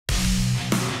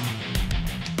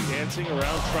dancing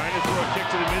around, trying to throw a kick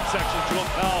to the midsection. Joel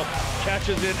Powell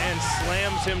catches it and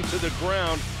slams him to the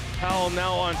ground. Powell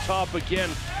now on top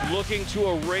again, looking to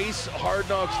erase Hard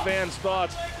Knocks fans'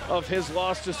 thoughts of his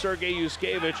loss to Sergey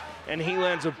Yuskevich, and he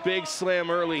lands a big slam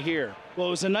early here. Well,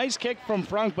 it was a nice kick from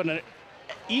Franck, but an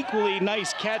equally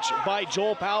nice catch by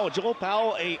Joel Powell. Joel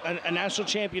Powell, a national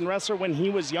champion wrestler when he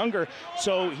was younger,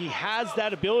 so he has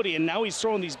that ability, and now he's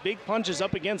throwing these big punches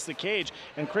up against the cage,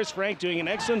 and Chris Franck doing an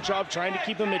excellent job trying to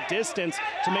keep him at distance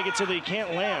to make it so that he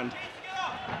can't land.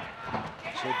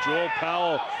 So Joel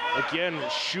Powell, again,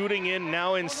 shooting in,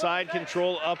 now inside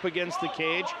control up against the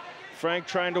cage. Franck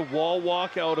trying to wall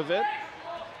walk out of it.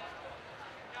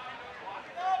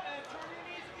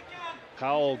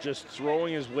 Powell just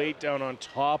throwing his weight down on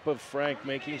top of Franck,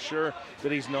 making sure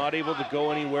that he's not able to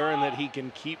go anywhere and that he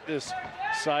can keep this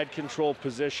side control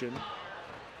position.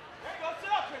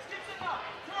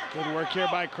 Good work here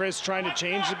by Chris, trying to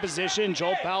change the position.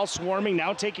 Joel Powell swarming,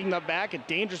 now taking the back, a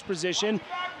dangerous position.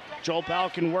 Joel Powell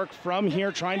can work from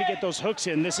here, trying to get those hooks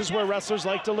in. This is where wrestlers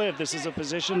like to live. This is a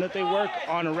position that they work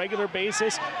on a regular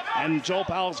basis, and Joel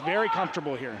Powell's very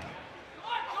comfortable here.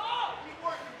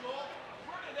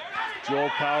 Joel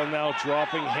Powell now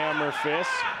dropping hammer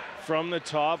fists from the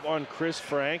top on Chris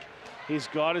Franck. He's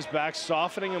got his back,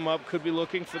 softening him up, could be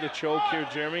looking for the choke here,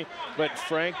 Jeremy, but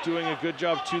Franck doing a good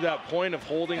job to that point of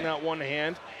holding that one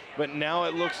hand. But now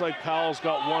it looks like Powell's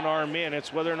got one arm in.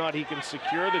 It's whether or not he can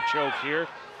secure the choke here.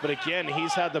 But again,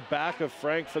 he's had the back of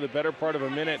Franck for the better part of a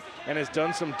minute and has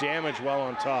done some damage while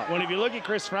on top. When if you look at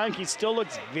Chris Franck, he still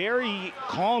looks very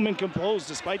calm and composed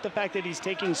despite the fact that he's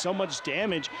taking so much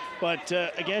damage. But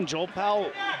again, Joel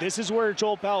Powell, this is where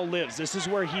Joel Powell lives. This is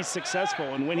where he's successful.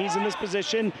 And when he's in this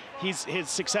position, his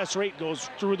success rate goes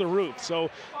through the roof. So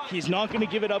he's not going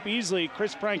to give it up easily.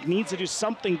 Chris Franck needs to do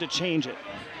something to change it.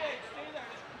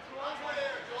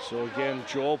 So again,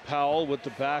 Joel Powell with the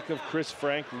back of Chris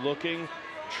Franck looking,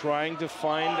 trying to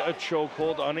find a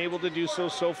chokehold, unable to do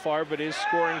so far, but is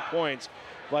scoring points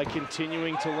by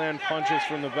continuing to land punches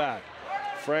from the back.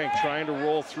 Franck trying to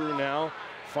roll through now,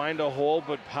 find a hole,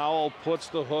 but Powell puts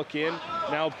the hook in.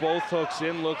 Now both hooks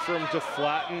in, look for him to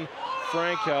flatten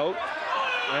Franck out,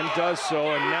 and does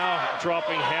so, and now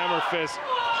dropping hammer fist,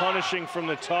 punishing from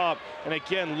the top, and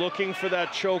again looking for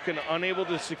that choke and unable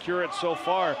to secure it so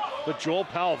far. But Joel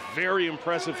Powell, very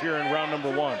impressive here in round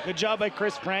number one. Good job by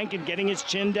Chris Franck in getting his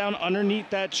chin down underneath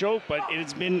that choke, but it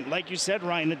has been, like you said,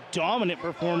 Ryan, a dominant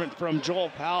performance from Joel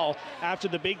Powell. After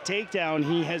the big takedown,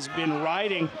 he has been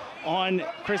riding on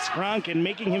Chris Franck and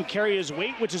making him carry his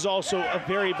weight, which is also a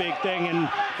very big thing, and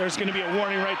there's going to be a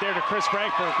warning right there to Chris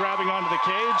Franck for grabbing onto the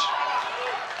cage.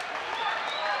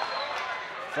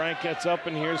 Franck gets up,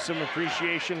 and here's some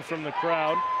appreciation from the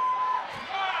crowd.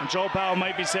 And Joel Powell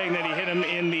might be saying that he hit him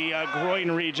in the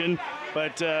groin region,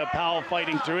 but Powell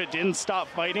fighting through it, didn't stop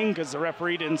fighting because the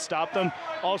referee didn't stop them.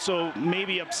 Also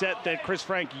maybe upset that Chris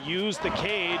Franck used the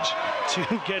cage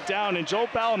to get down, and Joel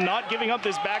Powell not giving up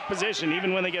this back position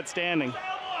even when they get standing.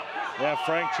 Yeah,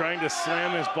 Franck trying to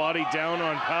slam his body down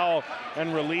on Powell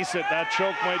and release it. That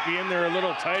choke might be in there a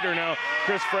little tighter now.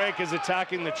 Chris Franck is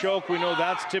attacking the choke. We know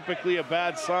that's typically a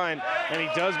bad sign, and he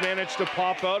does manage to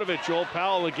pop out of it. Joel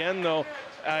Powell, again, though,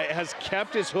 has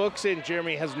kept his hooks in,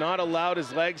 Jeremy, has not allowed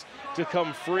his legs to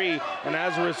come free, and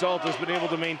as a result has been able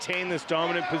to maintain this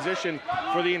dominant position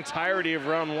for the entirety of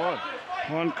round one.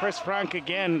 And Chris Franck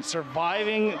again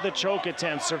surviving the choke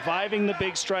attempts, surviving the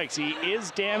big strikes. He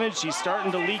is damaged, he's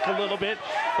starting to leak a little bit,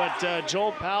 but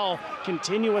Joel Powell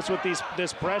continuous with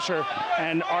this pressure,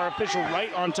 and our official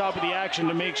right on top of the action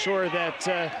to make sure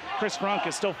that Chris Franck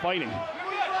is still fighting.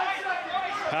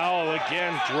 Powell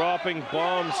again dropping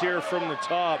bombs here from the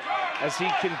top as he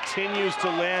continues to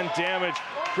land damage.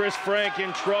 Chris Franck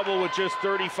in trouble with just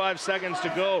 35 seconds to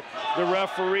go. The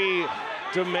referee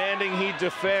demanding he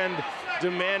defend,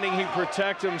 demanding he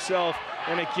protect himself,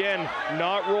 and again,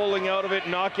 not rolling out of it,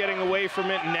 not getting away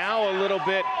from it. Now a little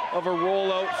bit of a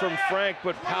rollout from Franck,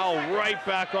 but Powell right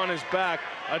back on his back.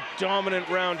 A dominant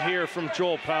round here from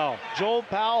Joel Powell. Joel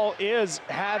Powell is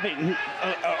having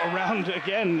a round,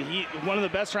 again, one of the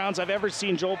best rounds I've ever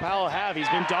seen Joel Powell have. He's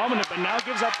been dominant, but now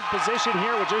gives up the position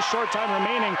here with just short time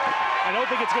remaining. I don't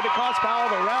think it's going to cost Powell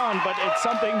the round, but it's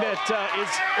something that is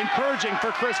encouraging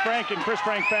for Chris Franck and Chris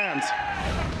Franck fans.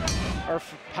 Or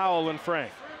Powell and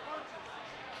Franck.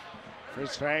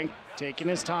 Chris Franck taking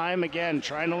his time again,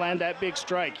 trying to land that big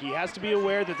strike. He has to be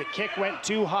aware that the kick went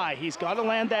too high. He's got to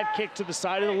land that kick to the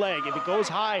side of the leg. If it goes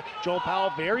high, Joel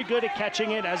Powell very good at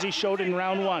catching it, as he showed in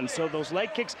round one. So those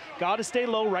leg kicks got to stay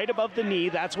low, right above the knee.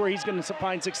 That's where he's going to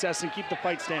find success and keep the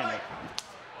fight standing.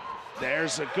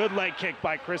 There's a good leg kick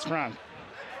by Chris Franck.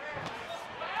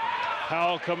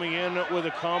 Powell coming in with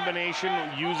a combination,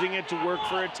 using it to work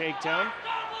for a takedown.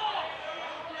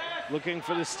 Looking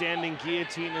for the standing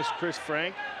guillotine is Chris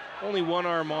Franck. Only one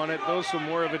arm on it, though, so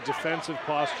more of a defensive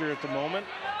posture at the moment.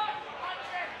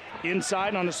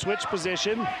 Inside on a switch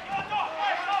position.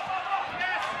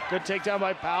 Good takedown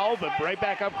by Powell, but right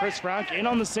back up Chris Franck. In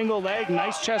on the single leg,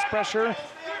 nice chest pressure.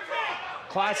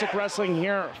 Classic wrestling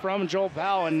here from Joel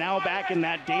Powell, and now back in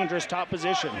that dangerous top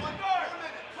position.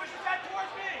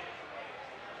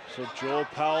 So Joel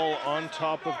Powell on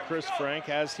top of Chris Franck,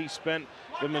 as he spent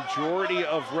the majority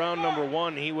of round number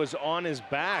one. He was on his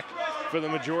back for the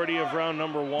majority of round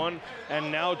number one,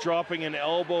 and now dropping an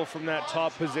elbow from that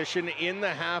top position in the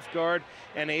half guard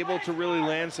and able to really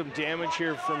land some damage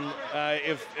here from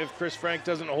if Chris Franck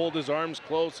doesn't hold his arms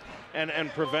close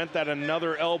and prevent that.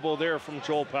 Another elbow there from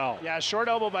Joel Powell. Yeah, short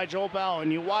elbow by Joel Powell,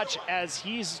 and you watch as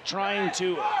he's trying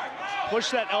to push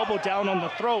that elbow down on the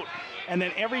throat, and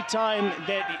then every time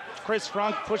that Chris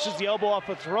Franck pushes the elbow off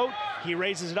the throat, he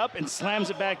raises it up and slams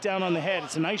it back down on the head.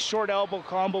 It's a nice short elbow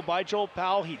combo by Joel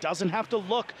Powell. He doesn't have to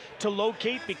look to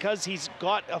locate because he's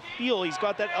got a feel. He's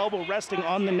got that elbow resting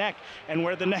on the neck, and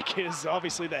where the neck is,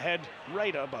 obviously the head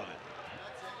right above it.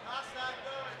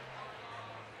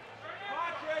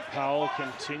 Powell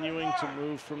continuing to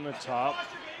move from the top,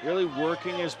 really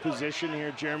working his position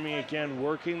here, Jeremy, again,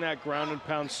 working that ground and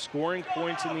pound, scoring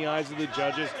points in the eyes of the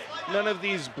judges. None of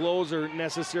these blows are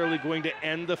necessarily going to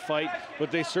end the fight,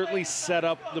 but they certainly set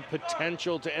up the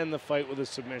potential to end the fight with a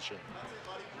submission.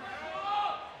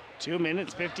 2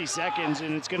 minutes, 50 seconds,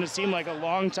 and it's going to seem like a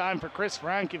long time for Chris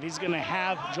Franck if he's going to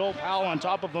have Joel Powell on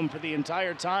top of him for the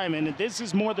entire time. And this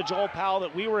is more the Joel Powell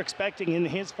that we were expecting in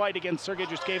his fight against Sergey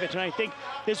Druskevich, and I think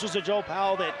this was a Joel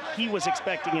Powell that he was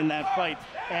expecting in that fight,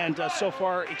 and so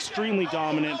far extremely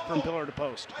dominant from pillar to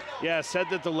post. Yeah, said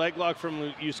that the leg lock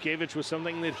from Druskevich was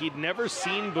something that he'd never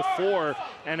seen before,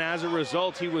 and as a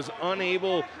result he was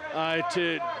unable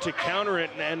to counter it,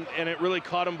 and it really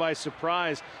caught him by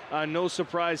surprise. No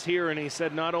surprise here, and he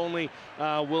said not only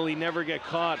will he never get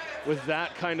caught with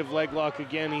that kind of leg lock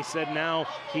again, he said now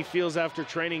he feels after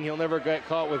training he'll never get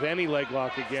caught with any leg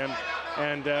lock again.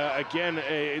 And again,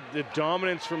 the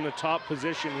dominance from the top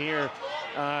position here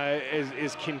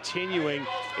is continuing.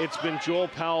 It's been Joel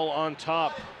Powell on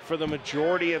top for the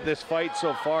majority of this fight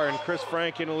so far, and Chris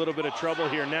Franck in a little bit of trouble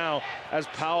here now as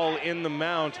Powell in the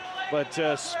mount, but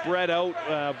spread out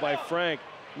by Franck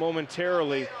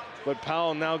momentarily. But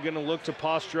Powell now going to look to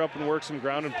posture up and work some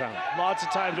ground and pound. Lots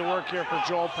of time to work here for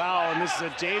Joel Powell, and this is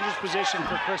a dangerous position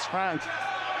for Chris Franck.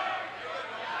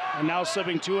 And now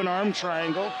slipping to an arm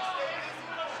triangle.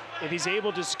 If he's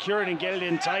able to secure it and get it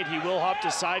in tight, he will hop to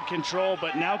side control,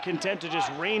 but now content to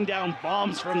just rain down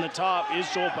bombs from the top is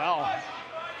Joel Powell.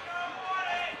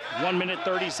 1 minute,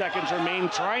 30 seconds remain.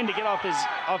 Trying to get off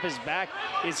his back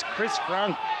is Chris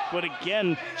Franck, but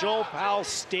again, Joel Powell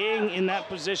staying in that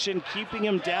position, keeping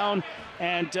him down,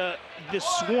 and the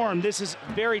swarm, this is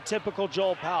very typical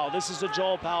Joel Powell. This is the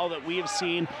Joel Powell that we have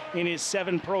seen in his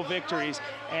 7 pro victories,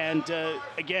 and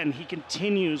again, he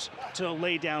continues to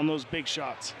lay down those big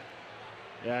shots.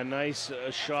 Yeah, nice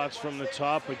shots from the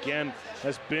top. Again,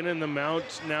 has been in the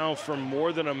mount now for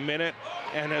more than a minute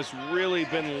and has really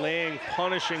been laying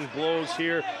punishing blows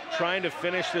here, trying to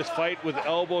finish this fight with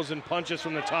elbows and punches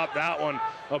from the top. That one,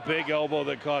 a big elbow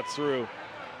that got through.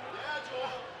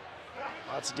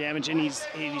 Lots of damage, and he's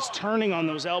turning on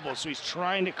those elbows, so he's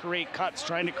trying to create cuts,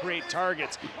 trying to create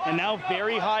targets, and now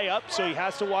very high up, so he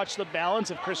has to watch the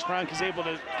balance if Chris Franck is able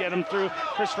to get him through.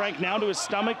 Chris Franck now to his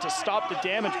stomach to stop the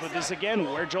damage, but this again,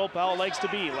 where Joel Powell likes to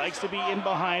be in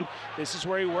behind. This is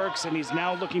where he works, and he's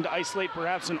now looking to isolate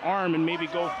perhaps an arm and maybe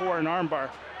go for an arm bar.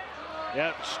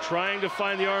 Yeah, trying to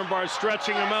find the arm bar,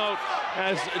 stretching him out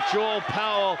as Joel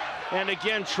Powell, and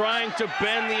again trying to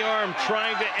bend the arm,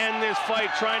 trying to end this fight,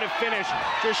 trying to finish.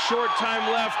 Just short time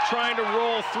left, trying to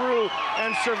roll through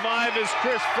and survive as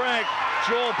Chris Franck.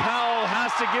 Joel Powell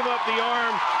has to give up the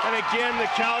arm, and again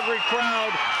the Calgary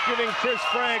crowd giving Chris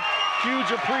Franck huge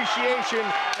appreciation,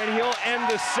 and he'll end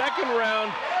the second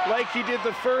round like he did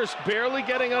the first, barely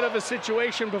getting out of a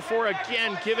situation before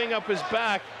again giving up his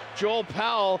back. Joel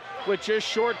Powell, with just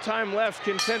short time left,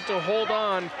 content to hold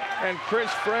on, and Chris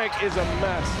Franck is a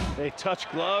mess. They touch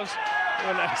gloves.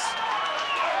 A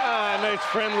nice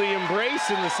friendly embrace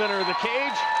in the center of the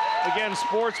cage. Again,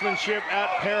 sportsmanship at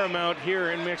paramount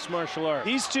here in mixed martial arts.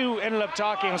 These two ended up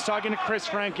talking. I was talking to Chris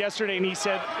Franck yesterday, and he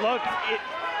said, look,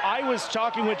 I was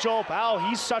talking with Joel Powell.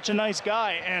 He's such a nice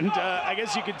guy, and I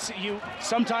guess you could see,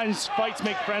 sometimes fights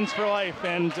make friends for life,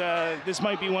 and this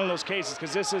might be one of those cases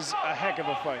because this is a heck of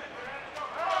a fight.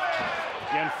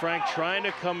 Again, Franck trying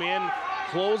to come in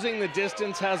closing the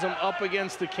distance, has him up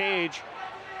against the cage.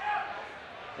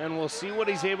 And we'll see what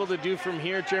he's able to do from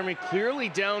here. Jeremy clearly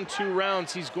down 2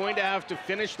 rounds. He's going to have to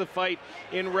finish the fight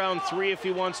in round 3 if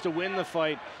he wants to win the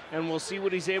fight. And we'll see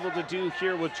what he's able to do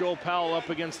here with Joel Powell up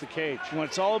against the cage. Well,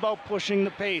 it's all about pushing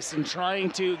the pace and trying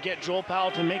to get Joel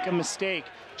Powell to make a mistake.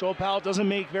 Joel Powell doesn't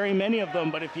make very many of them,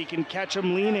 but if he can catch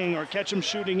him leaning or catch him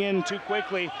shooting in too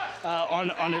quickly on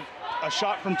a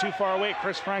shot from too far away,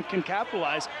 Chris Franck can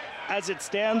capitalize. As it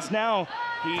stands now,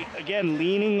 he, again,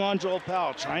 leaning on Joel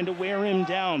Powell, trying to wear him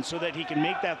down so that he can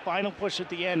make that final push at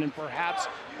the end and perhaps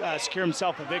secure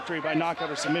himself a victory by knockout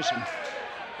or submission.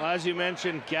 As you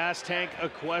mentioned, gas tank, a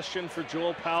question for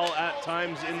Joel Powell at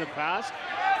times in the past.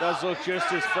 Does look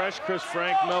just as fresh. Chris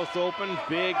Franck, mouth open,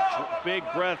 big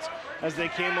breaths as they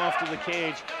came off to the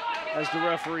cage as the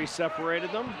referee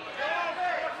separated them.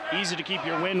 Easy to keep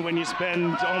your wind when you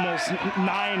spend almost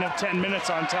 9 of 10 minutes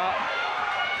on top.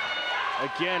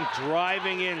 Again,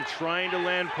 driving in, trying to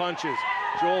land punches.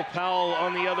 Joel Powell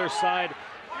on the other side,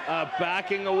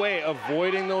 backing away,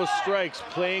 avoiding those strikes,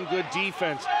 playing good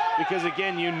defense. Because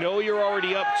again, you know you're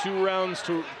already up 2 rounds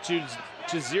to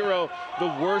 0. The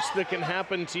worst that can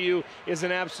happen to you is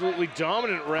an absolutely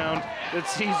dominant round that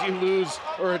sees you lose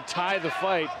or tie the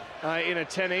fight in a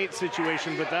 10-8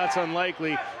 situation, but that's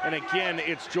unlikely. And again,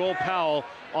 it's Joel Powell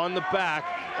on the back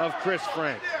of Chris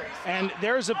Franck. And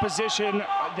there's a position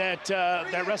that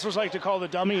that wrestlers like to call the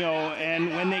dummy-o,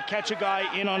 and when they catch a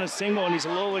guy in on a single and he's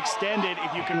a little extended,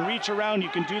 if you can reach around, you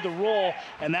can do the roll,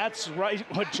 and that's right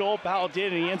what Joel Powell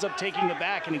did, and he ends up taking the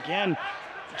back. And again,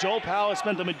 Joel Powell has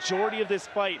spent the majority of this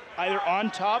fight either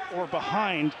on top or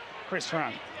behind Chris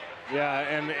Franck. Yeah,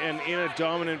 and in a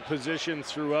dominant position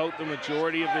throughout the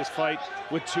majority of this fight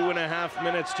with 2.5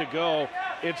 minutes to go.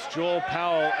 It's Joel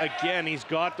Powell again. He's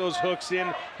got those hooks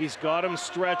in. He's got them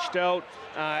stretched out.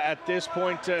 At this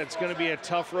point, it's going to be a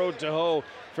tough road to hoe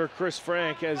for Chris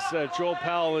Franck, as Joel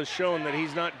Powell has shown that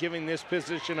he's not giving this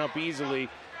position up easily,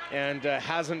 and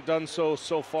hasn't done so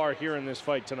far here in this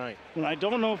fight tonight. Well, I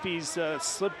don't know if he's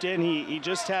slipped in. He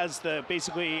just has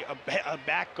basically a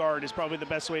back guard is probably the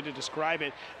best way to describe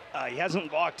it. He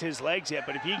hasn't locked his legs yet,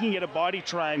 but if he can get a body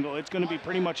triangle, it's going to be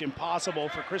pretty much impossible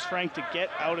for Chris Franck to get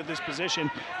out of this position.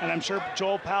 And I'm sure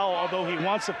Joel Powell, although he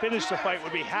wants to finish the fight,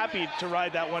 would be happy to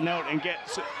ride that one out and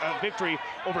get a victory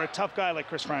over a tough guy like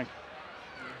Chris Franck.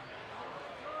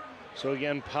 So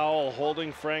again, Powell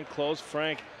holding Franck close.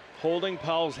 Franck holding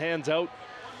Powell's hands out,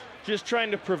 just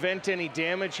trying to prevent any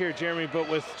damage here, Jeremy. But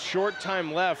with short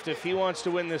time left, if he wants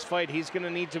to win this fight, he's going to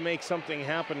need to make something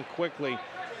happen quickly.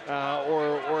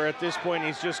 Or at this point,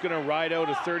 he's just going to ride out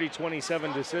a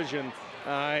 30-27 decision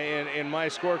in my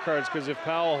scorecards, because if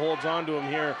Powell holds on to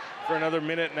him here for another 1.5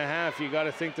 minutes, you got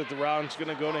to think that the round's going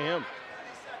to go to him.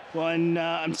 Well, and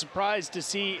I'm surprised to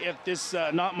see if this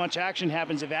not much action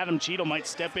happens, if Adam Cheadle might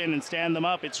step in and stand them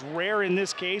up. It's rare in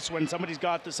this case when somebody's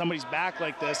got somebody's back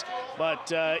like this,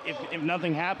 but if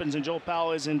nothing happens and Joel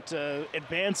Powell isn't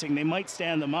advancing, they might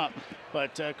stand them up.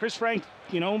 But Chris Franck,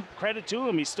 you know, credit to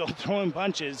him, he's still throwing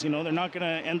punches. You know, they're not going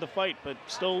to end the fight, but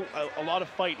still a lot of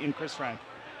fight in Chris Franck.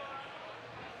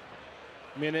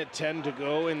 1:10 to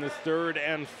go in the third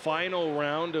and final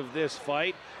round of this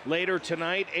fight. Later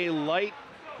tonight, a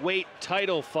lightweight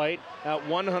title fight at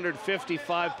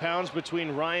 155 pounds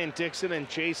between Ryan Dixon and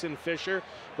Jason Fisher.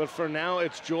 But for now,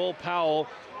 it's Joel Powell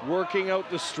working out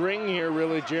the string here,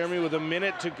 really, Jeremy, with 1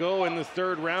 minute to go in the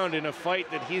third round in a fight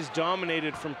that he's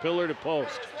dominated from pillar to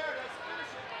post.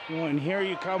 Well, and here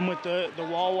you come with the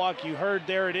wall walk. You heard,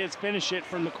 there it is, finish it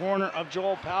from the corner of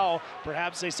Joel Powell.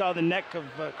 Perhaps they saw the neck of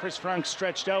Chris Franck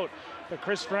stretched out, but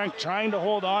Chris Franck trying to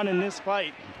hold on in this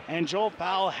fight, and Joel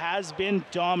Powell has been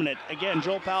dominant. Again,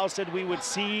 Joel Powell said we would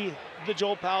see the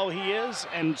Joel Powell he is,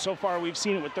 and so far we've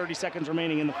seen it with 30 seconds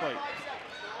remaining in the fight.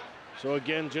 So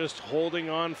again, just holding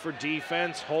on for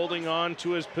defense, holding on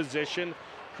to his position.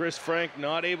 Chris Franck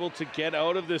not able to get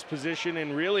out of this position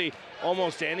in really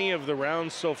almost any of the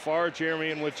rounds so far, Jeremy,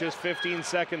 and with just 15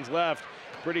 seconds left,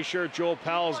 pretty sure Joel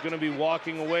Powell is going to be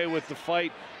walking away with the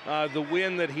fight, the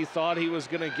win that he thought he was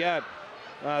going to get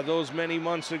those many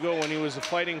months ago when he was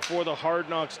fighting for the Hard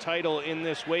Knocks title in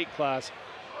this weight class.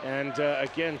 And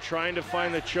again, trying to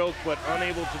find the choke, but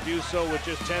unable to do so with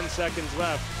just 10 seconds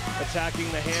left.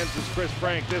 Attacking the hands is Chris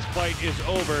Franck. This fight is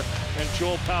over, and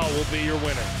Joel Powell will be your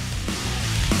winner.